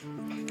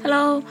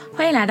Hello，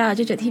 欢迎来到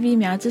99TV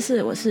苗知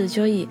识，我是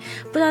Joey。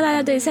不知道大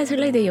家对赛车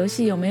类的游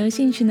戏有没有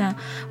兴趣呢？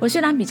我虽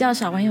然比较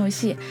少玩游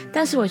戏，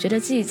但是我觉得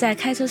自己在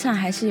开车上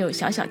还是有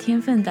小小天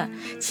分的，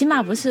起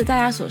码不是大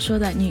家所说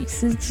的女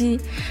司机。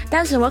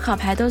当时我考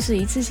牌都是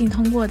一次性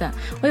通过的，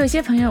我有些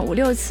朋友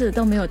5-6次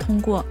都没有通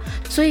过，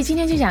所以今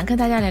天就想跟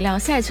大家聊聊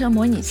赛车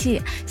模拟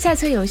器、赛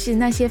车游戏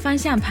那些方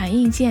向盘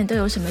硬件都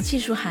有什么技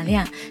术含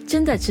量，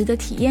真的值得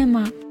体验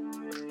吗？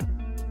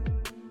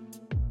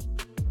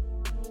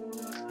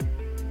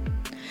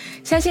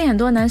相信很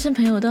多男生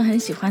朋友都很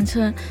喜欢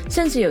车，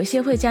甚至有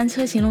些会将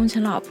车形容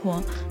成老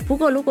婆。不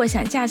过如果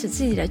想驾驶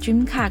自己的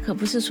Dream Car， 可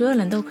不是所有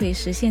人都可以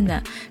实现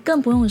的，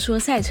更不用说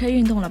赛车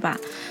运动了吧。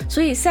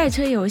所以赛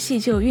车游戏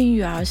就孕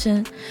育而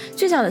生。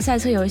最早的赛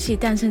车游戏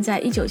诞生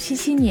在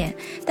1977年，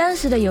当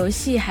时的游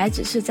戏还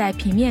只是在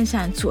平面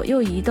上左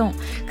右移动，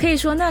可以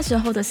说那时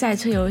候的赛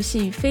车游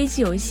戏与飞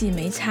机游戏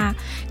没差，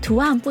图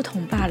案不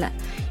同罢了。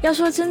要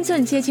说真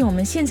正接近我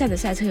们现在的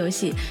赛车游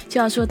戏，就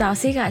要说到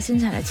Sega 生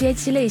产的街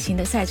机类型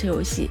的赛车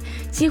游戏，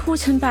几乎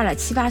称霸了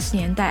70-80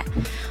年代。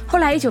后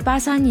来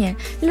1983年，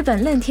日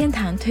本任天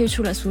堂推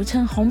出了俗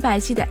称红白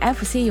机的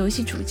FC 游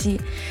戏主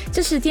机，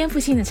这是颠覆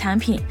性的产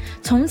品，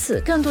从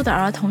此更多的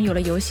儿童有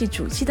了游戏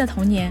主机的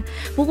童年。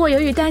不过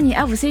由于当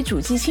年 FC 主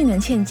机性能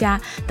欠佳，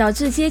导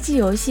致街机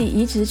游戏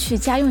移植去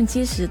家用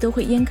机时都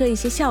会阉割一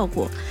些效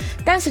果，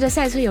当时的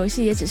赛车游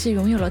戏也只是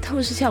拥有了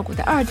透视效果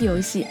的2D 游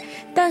戏，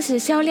但是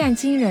销量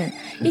惊人。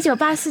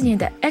1984年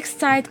的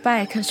Excite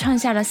Bike 创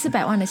下了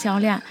400万的销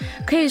量，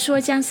可以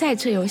说将赛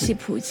车游戏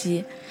普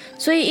及。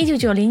所以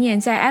1990年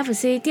在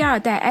FC 第2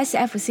代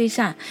SFC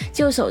上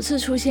就首次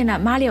出现了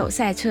Mario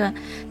赛车。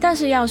但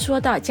是要说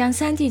到将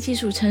 3D 技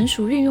术成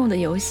熟运用的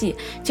游戏，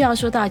就要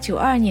说到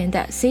92年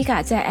的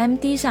Sega 在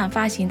MD 上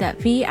发行的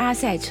VR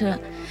赛车。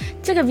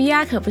这个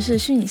VR 可不是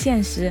虚拟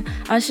现实，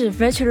而是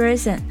Virtual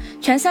Racing，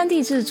 全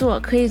 3D 制作，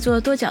可以做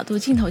多角度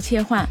镜头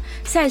切换、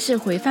赛事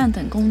回放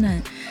等功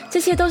能，这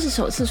些都是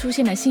首次出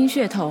现的新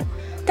噱头。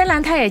当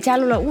然它也加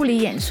入了物理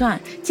演算，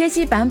街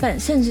机版本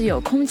甚至有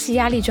空气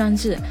压力装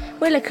置，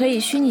为了可以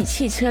虚拟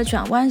汽车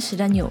转弯时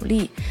的扭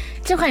力。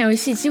这款游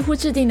戏几乎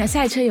制定了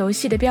赛车游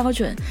戏的标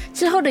准，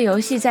之后的游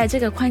戏在这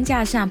个框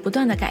架上不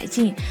断的改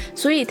进，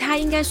所以它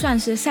应该算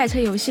是赛车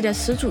游戏的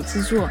始祖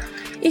之作。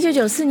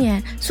1994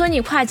年，索尼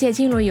跨界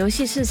进入游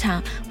戏市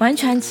场，完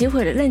全击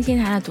毁了任天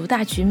堂的独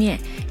大局面，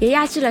也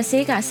压制了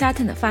Sega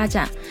Saturn 的发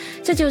展。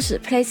这就是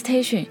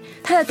PlayStation，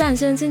 它的诞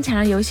生增强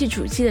了游戏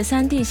主机的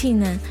 3D 性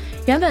能。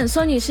原本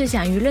索尼是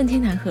想与任天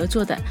堂合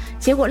作的，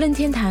结果任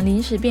天堂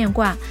临时变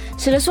卦，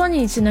使得索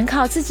尼只能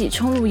靠自己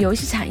冲入游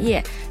戏产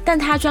业，但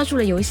他抓住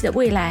了游戏的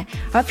未来。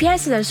而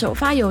PS 的首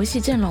发游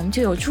戏阵容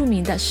就有著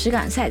名的实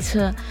感赛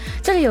车，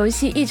这个游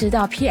戏一直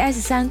到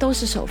PS3 都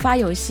是首发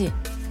游戏。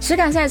实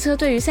感赛车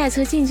对于赛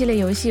车竞技类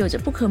游戏有着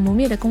不可磨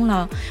灭的功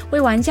劳，为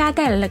玩家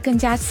带来了更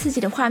加刺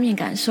激的画面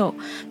感受。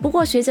不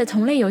过随着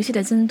同类游戏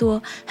的增多，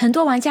很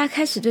多玩家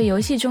开始对游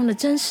戏中的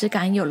真实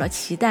感有了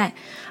期待，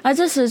而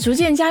这时逐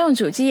渐家用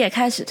主机也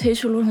开始推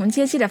出如同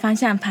街机的方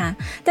向盘，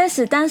但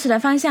是当时的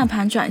方向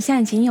盘转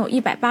向仅有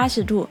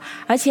180度，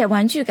而且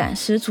玩具感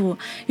十足，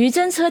与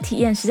真车体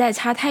验实在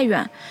差太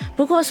远。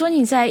不过索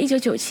尼在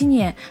1997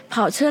年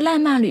跑车浪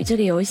漫旅这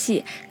个游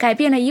戏改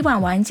变了以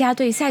往玩家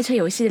对赛车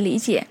游戏的理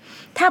解，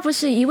它不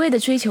是一味的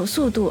追求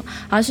速度，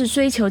而是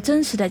追求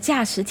真实的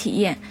驾驶体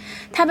验。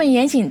他们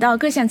严谨到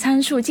各项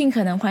参数尽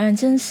可能还原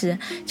真实，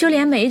就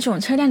连每一种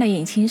车辆的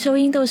引擎收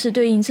音都是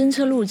对应真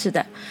车录制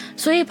的。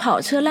所以跑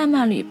车浪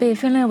漫旅被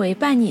分类为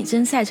半拟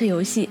真赛车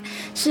游戏，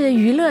是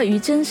娱乐与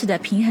真实的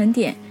平衡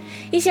点。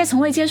一些从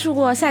未接触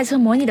过赛车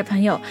模拟的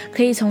朋友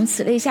可以从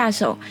此类下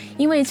手，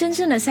因为真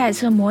正的赛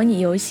车模拟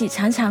游戏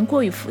常常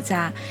过于复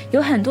杂，有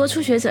很多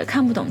初学者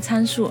看不懂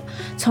参数，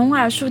从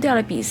而输掉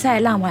了比赛，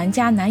让玩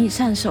家难以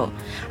上手。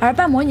而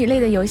半模拟类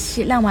的游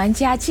戏让玩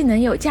家既能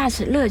有驾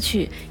驶乐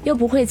趣，又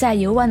不会在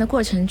游玩的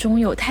过程中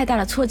有太大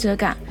的挫折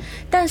感。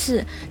但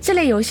是这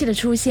类游戏的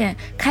出现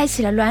开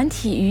启了软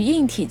体与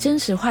硬体真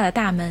实化的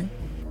大门。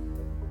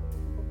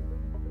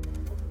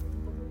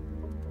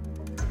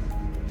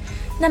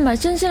那么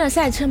真正的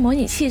赛车模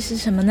拟器是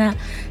什么呢？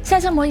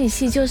赛车模拟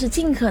器就是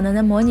尽可能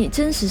的模拟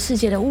真实世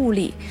界的物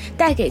理，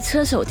带给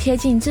车手贴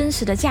近真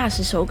实的驾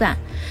驶手感。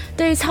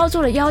对于操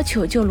作的要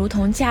求就如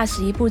同驾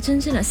驶一部真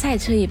正的赛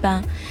车一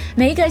般，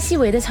每一个细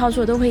微的操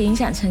作都会影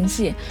响成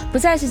绩，不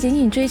再是仅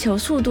仅追求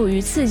速度与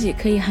刺激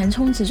可以横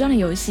冲直撞的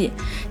游戏，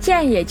这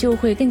样也就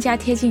会更加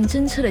贴近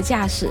真车的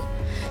驾驶。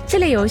这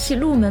类游戏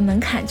入门门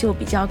槛就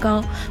比较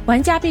高，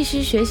玩家必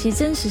须学习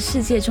真实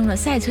世界中的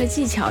赛车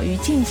技巧与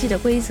竞技的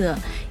规则，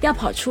要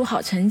跑出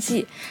好成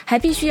绩，还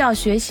必须要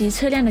学习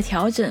车辆的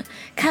调整，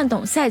看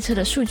懂赛车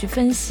的数据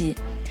分析。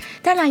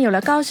当然有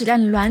了高质量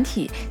的软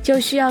体，就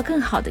需要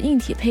更好的硬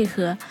体配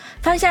合。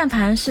方向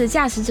盘是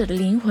驾驶者的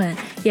灵魂，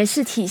也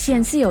是体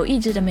现自由意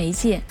志的媒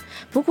介。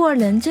不过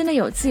人真的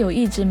有自由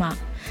意志吗？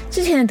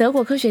之前的德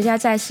国科学家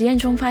在实验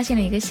中发现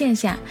了一个现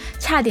象，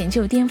差点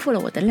就颠覆了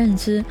我的认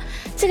知。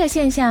这个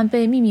现象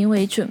被命名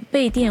为准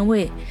备电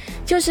位。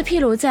就是譬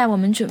如在我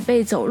们准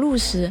备走路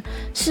时，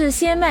是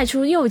先迈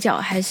出右脚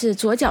还是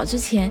左脚之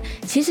前，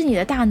其实你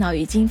的大脑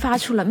已经发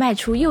出了迈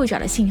出右脚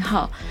的信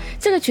号，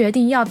这个决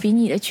定要比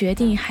你的决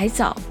定还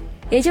早。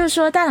也就是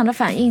说，大脑的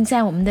反应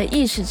在我们的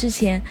意识之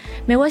前。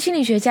美国心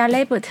理学家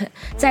Labert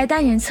在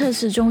单元测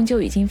试中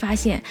就已经发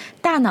现，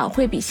大脑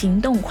会比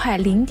行动快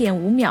 0.5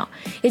 秒。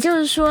也就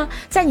是说，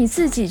在你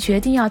自己决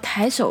定要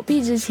抬手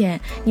臂之前，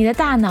你的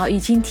大脑已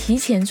经提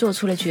前做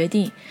出了决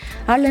定。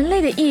而人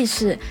类的意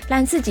识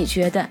让自己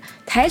觉得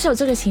抬手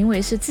这个行为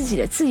是自己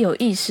的自由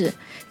意识，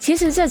其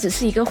实这只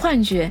是一个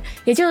幻觉。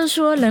也就是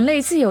说，人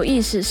类自由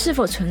意识是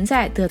否存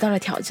在得到了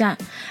挑战。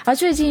而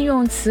最近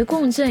用磁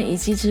共振以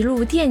及植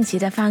入电极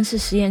的方式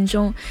实验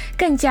中，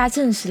更加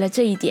证实了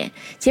这一点。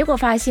结果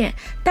发现，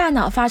大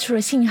脑发出的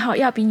信号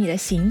要比你的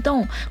行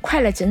动快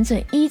了整整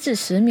1至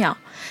10秒。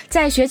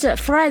在学者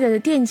Freud 的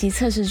电极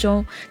测试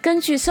中，根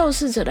据受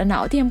试者的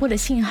脑电波的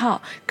信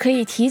号，可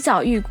以提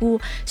早预估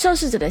受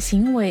试者的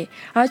行为，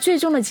而最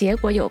终的结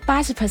果有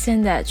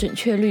 80% 的准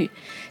确率。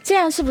这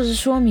样是不是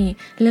说明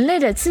人类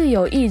的自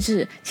由意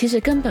志其实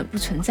根本不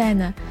存在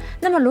呢？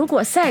那么如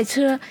果赛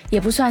车也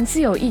不算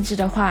自由意志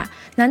的话，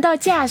难道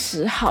驾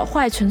驶好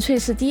坏纯粹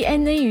是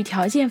DNA 与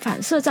条件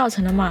反射造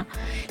成的吗？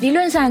理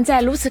论上，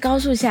在如此高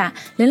速下，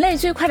人类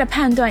最快的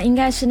判断应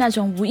该是那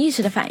种无意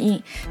识的反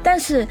应，但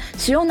是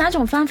使用哪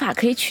种方法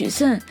可以取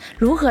胜？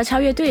如何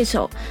超越对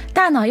手？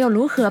大脑又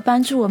如何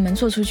帮助我们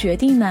做出决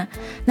定呢？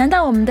难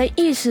道我们的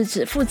意识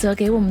只负责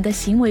给我们的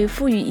行为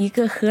赋予一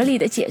个合理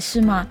的解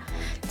释吗？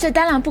这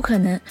当然不可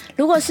能。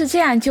如果是这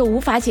样，就无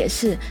法解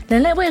释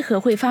人类为何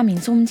会发明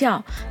宗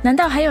教。难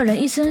道还有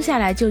人一生下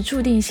来就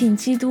注定信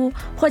基督，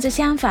或者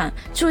相反，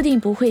注定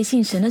不会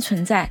信神的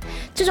存在？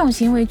这种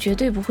行为绝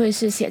对不会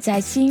是写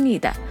在基因里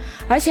的。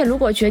而且如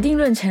果决定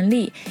论成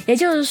立，也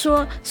就是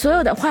说所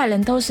有的坏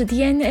人都是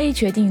DNA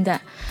决定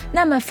的，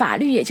那么法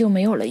律也就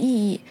没有了意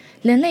义，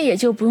人类也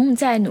就不用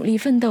再努力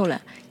奋斗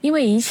了，因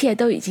为一切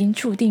都已经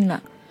注定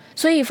了。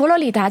所以佛罗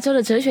里达州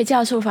的哲学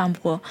教授反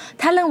驳，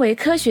他认为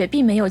科学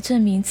并没有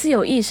证明自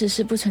由意识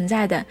是不存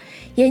在的。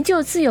研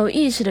究自由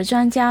意识的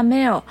专家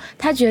Mail，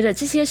 他觉得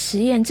这些实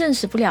验证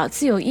实不了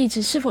自由意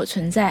志是否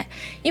存在，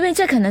因为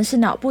这可能是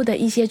脑部的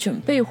一些准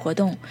备活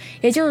动。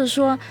也就是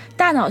说，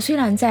大脑虽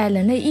然在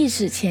人类意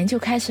识前就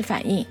开始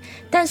反应，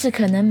但是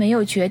可能没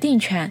有决定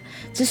权，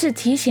只是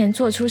提前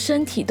做出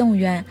身体动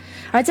员，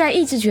而在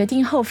意志决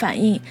定后反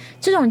应。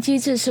这种机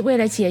制是为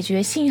了解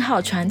决信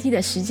号传递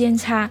的时间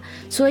差，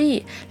所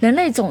以人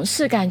类总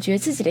是感觉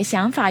自己的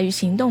想法与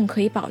行动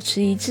可以保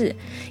持一致。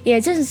也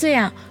正是这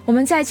样，我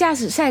们在驾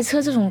驶赛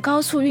车这种高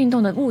速运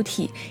动的物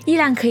体，依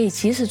然可以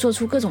及时做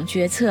出各种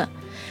决策。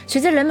随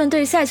着人们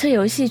对赛车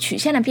游戏取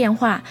向的变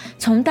化，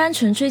从单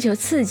纯追求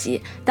刺激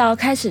到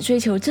开始追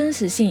求真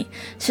实性，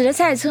使得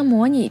赛车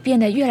模拟变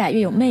得越来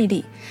越有魅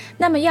力。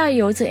那么要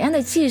有怎样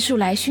的技术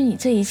来虚拟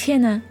这一切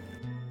呢？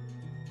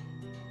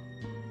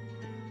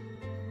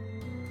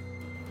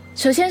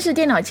首先是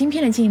电脑晶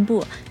片的进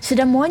步，使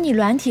得模拟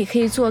软体可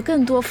以做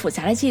更多复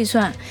杂的计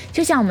算，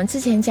就像我们之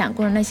前讲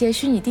过的那些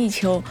虚拟地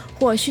球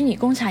或虚拟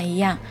工厂一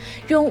样，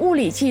用物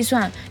理计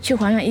算去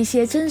还原一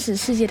些真实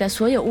世界的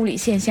所有物理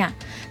现象。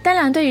当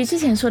然，对于之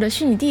前说的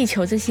虚拟地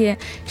球这些，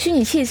虚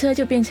拟汽车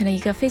就变成了一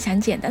个非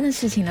常简单的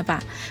事情了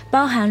吧，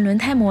包含轮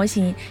胎模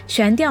型、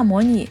悬吊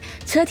模拟、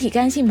车体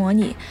刚性模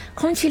拟、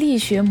空气力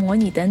学模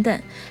拟等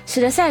等，使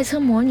得赛车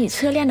模拟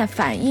车辆的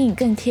反应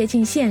更贴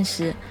近现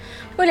实。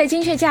为了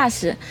精确驾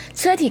驶，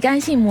车体刚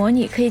性模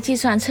拟可以计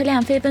算车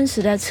辆飞奔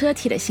时的车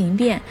体的形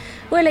变。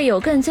为了有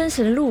更真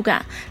实的路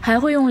感，还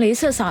会用雷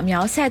射扫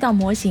描赛道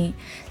模型。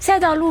赛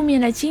道路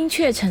面的精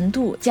确程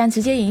度将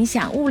直接影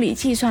响物理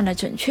计算的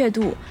准确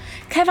度。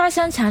开发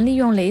商常利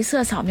用雷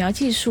射扫描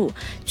技术，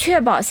确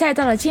保赛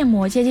道的建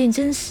模接近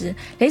真实。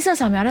雷射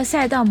扫描的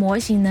赛道模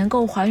型能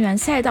够还原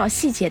赛道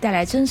细节，带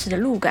来真实的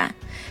路感。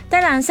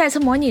当然，赛车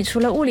模拟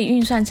除了物理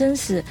运算真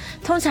实，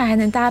通常还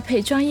能搭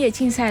配专业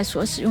竞赛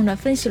所使用的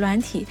分析软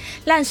体，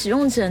让使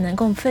用者能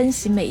够分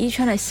析每一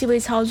圈的细微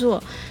操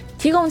作，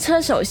提供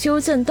车手修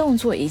正动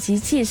作以及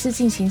技师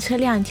进行车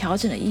辆调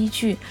整的依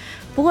据。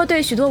不过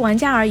对许多玩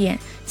家而言，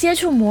接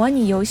触模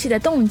拟游戏的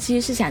动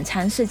机是想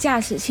尝试驾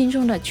驶心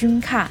中的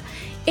Dream Car，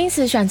 因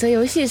此选择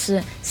游戏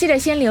时记得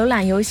先浏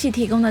览游戏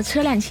提供的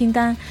车辆清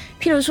单。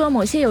譬如说，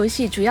某些游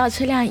戏主要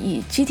车辆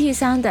以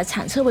GT3 的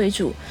厂车为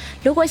主，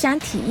如果想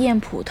体验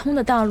普通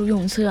的道路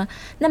用车，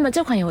那么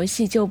这款游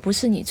戏就不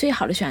是你最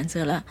好的选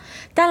择了。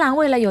当然，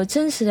为了有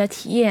真实的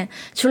体验，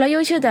除了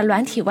优秀的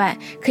软体外，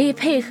可以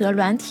配合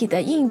软体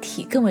的硬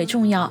体更为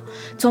重要。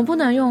总不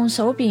能用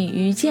手柄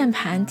与键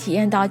盘体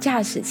验到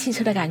驾驶汽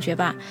车的感觉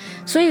吧？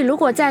所以如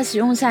果在使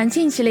用上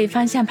竞技类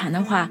方向盘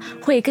的话，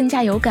会更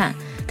加有感。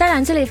当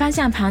然，这类方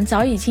向盘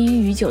早已经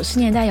于90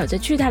年代有着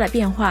巨大的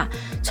变化，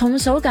从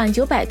手感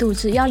900度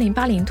至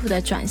1080度的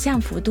转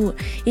向幅度，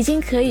已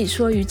经可以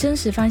说与真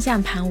实方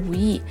向盘无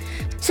异。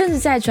甚至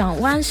在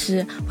转弯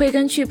时，会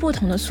根据不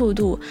同的速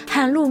度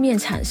和路面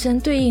产生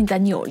对应的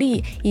扭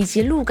力以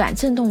及路感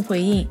震动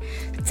回应。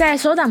在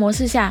手挡模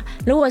式下，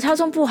如果操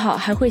纵不好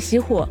还会熄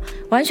火，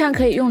完全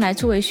可以用来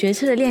作为学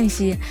车的练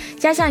习。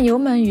加上油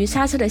门与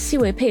刹车的细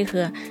微配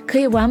合，可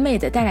以完美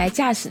的带来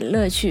驾驶的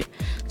乐趣。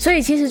所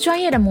以其实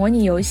专业的模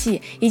拟游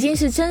戏已经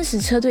是真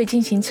实车队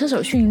进行车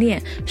手训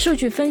练、数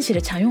据分析的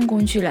常用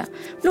工具了。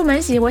入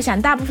门级，我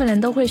想大部分人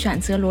都会选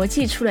择罗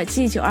技出的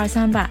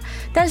G923吧。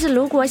但是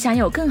如果想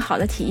有更好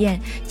的体验，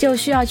就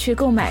需要去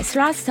购买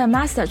Thrustmaster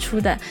Master 出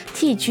的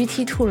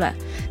TGT2 了。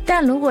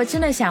但如果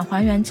真的想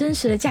还原真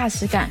实的驾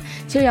驶感，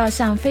就要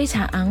上非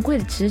常昂贵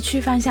的直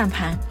驱方向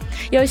盘。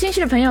有兴趣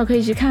的朋友可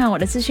以去看看我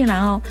的资讯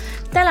栏哦。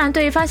当然，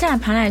对于方向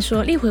盘来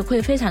说，力回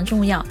馈非常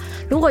重要。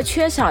如果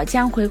缺少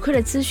将回馈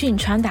的资讯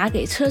传达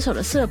给车手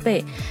的设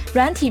备，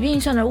软体运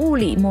算的物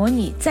理模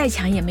拟再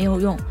强也没有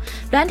用。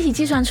软体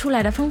计算出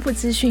来的丰富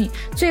资讯，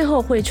最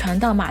后会传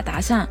到马达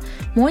上，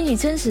模拟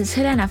真实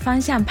车辆的方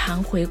向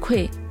盘回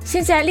馈。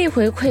现在力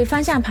回馈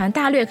方向盘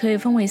大略可以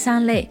分为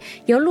3类，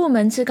由入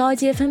门至高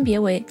阶分别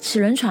为齿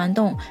轮传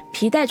动、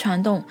皮带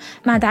传动、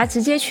马达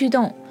直接驱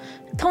动。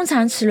通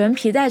常齿轮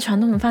皮带传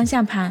动的方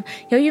向盘，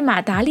由于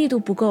马达力度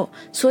不够，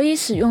所以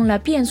使用了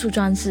变速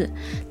装置。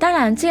当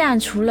然，这样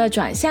除了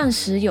转向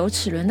时有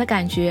齿轮的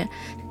感觉，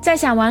在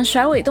想玩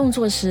甩尾动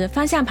作时，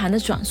方向盘的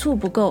转速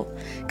不够。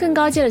更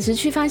高阶的直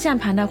驱方向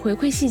盘的回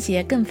馈细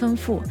节更丰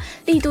富，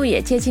力度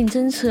也接近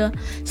真车，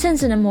甚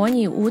至能模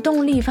拟无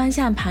动力方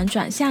向盘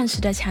转向时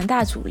的强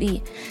大阻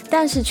力。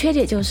但是缺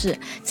点就是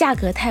价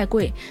格太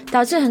贵，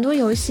导致很多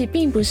游戏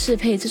并不适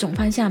配这种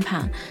方向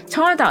盘，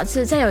从而导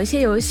致在有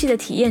些游戏的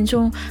体验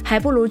中还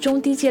不如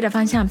中低阶的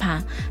方向盘。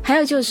还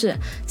有就是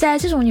在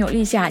这种扭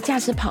力下驾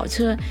驶跑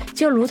车，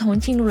就如同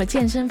进入了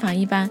健身房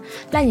一般，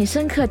让你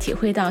深刻体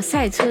会到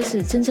赛车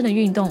是真正的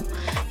运动。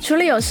除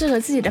了有适合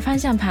自己的方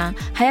向盘，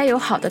还要有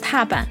好的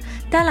踏板。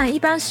当然，一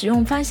般使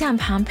用方向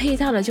盘配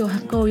套的就很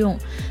够用。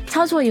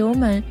操作油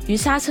门与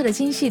刹车的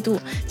精细度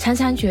常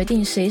常决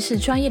定谁是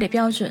专业的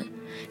标准。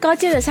高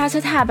阶的刹车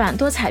踏板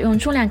多采用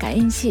重量感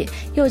应器，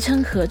又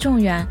称合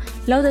重源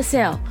load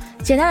cell。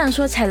简单的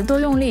说，踩得多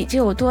用力就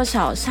有多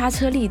少刹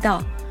车力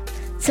道。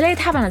此类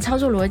踏板的操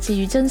作逻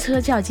辑与真车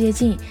较接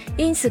近，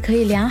因此可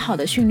以良好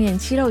的训练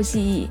肌肉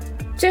记忆。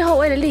最后，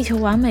为了力求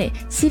完美，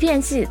欺骗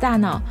自己的大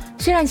脑，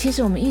虽然其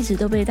实我们一直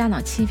都被大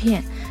脑欺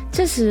骗，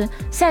这时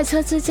赛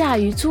车支架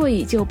与座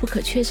椅就不可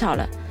缺少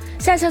了。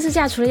赛车支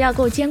架除了要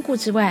够坚固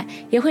之外，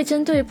也会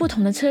针对不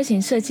同的车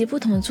型设计不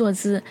同的坐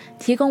姿，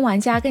提供玩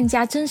家更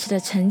加真实的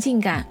沉浸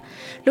感。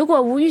如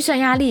果无预算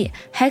压力，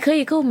还可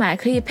以购买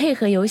可以配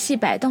合游戏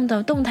摆动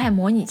的动态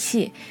模拟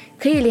器，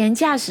可以连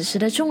驾驶时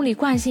的重力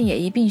惯性也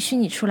一并虚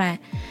拟出来。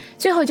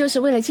最后就是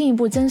为了进一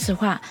步真实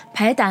化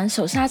排档、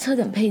手刹车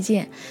等配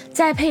件，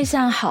再配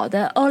上好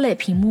的 OLED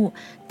屏幕。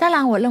当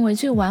然，我认为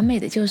最完美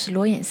的就是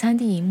裸眼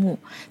 3D 萤幕，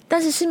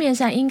但是市面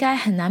上应该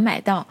很难买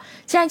到，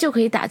这样就可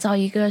以打造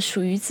一个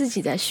属于自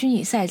己的虚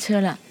拟赛车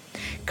了。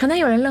可能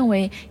有人认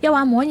为要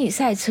玩模拟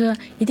赛车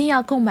一定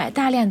要购买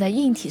大量的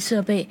硬体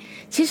设备，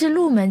其实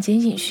入门仅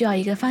仅需要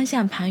一个方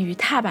向盘与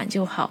踏板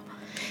就好。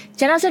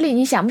讲到这里，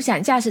你想不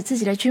想驾驶自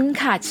己的 Dream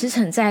Car 驰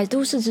骋在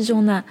都市之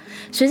中呢？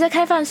随着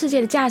开放世界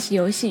的驾驶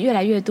游戏越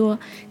来越多，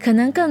可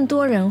能更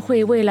多人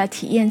会为了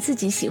体验自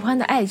己喜欢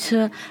的爱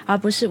车，而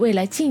不是为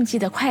了竞技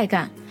的快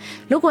感。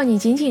如果你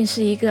仅仅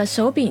是一个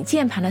手柄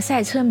键盘的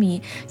赛车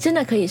迷，真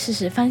的可以试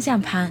试方向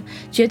盘，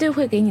绝对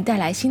会给你带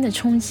来新的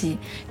冲击，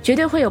绝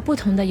对会有不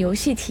同的游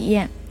戏体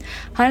验。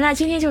好了，那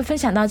今天就分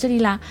享到这里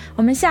啦。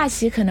我们下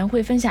期可能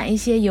会分享一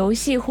些游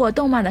戏或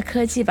动漫的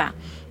科技吧，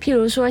譬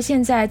如说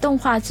现在动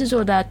画制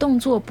作的动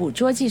作捕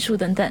捉技术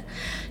等等。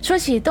说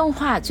起动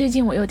画，最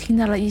近我又听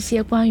到了一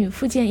些关于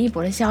富坚义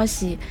博的消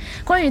息，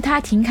关于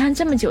他停刊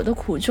这么久的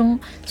苦衷，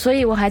所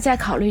以我还在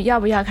考虑要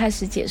不要开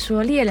始解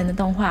说猎人的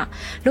动画。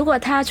如果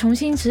他重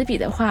新执笔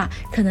的话，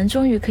可能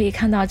终于可以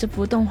看到这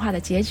部动画的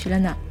结局了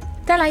呢。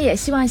当然也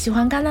希望喜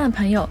欢钢弹的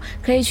朋友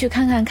可以去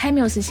看看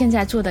Kamios 现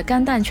在做的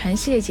钢弹全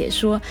系列解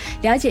说，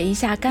了解一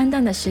下钢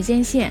弹的时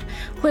间线，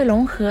会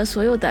融合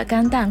所有的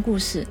钢弹故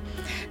事。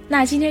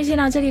那今天就先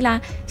到这里啦，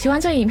喜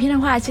欢这个影片的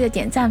话记得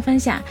点赞分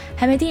享，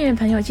还没订阅的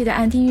朋友记得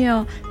按订阅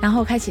哦，然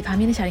后开启旁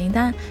边的小铃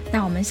铛。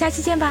那我们下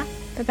期见吧，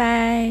拜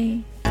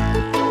拜。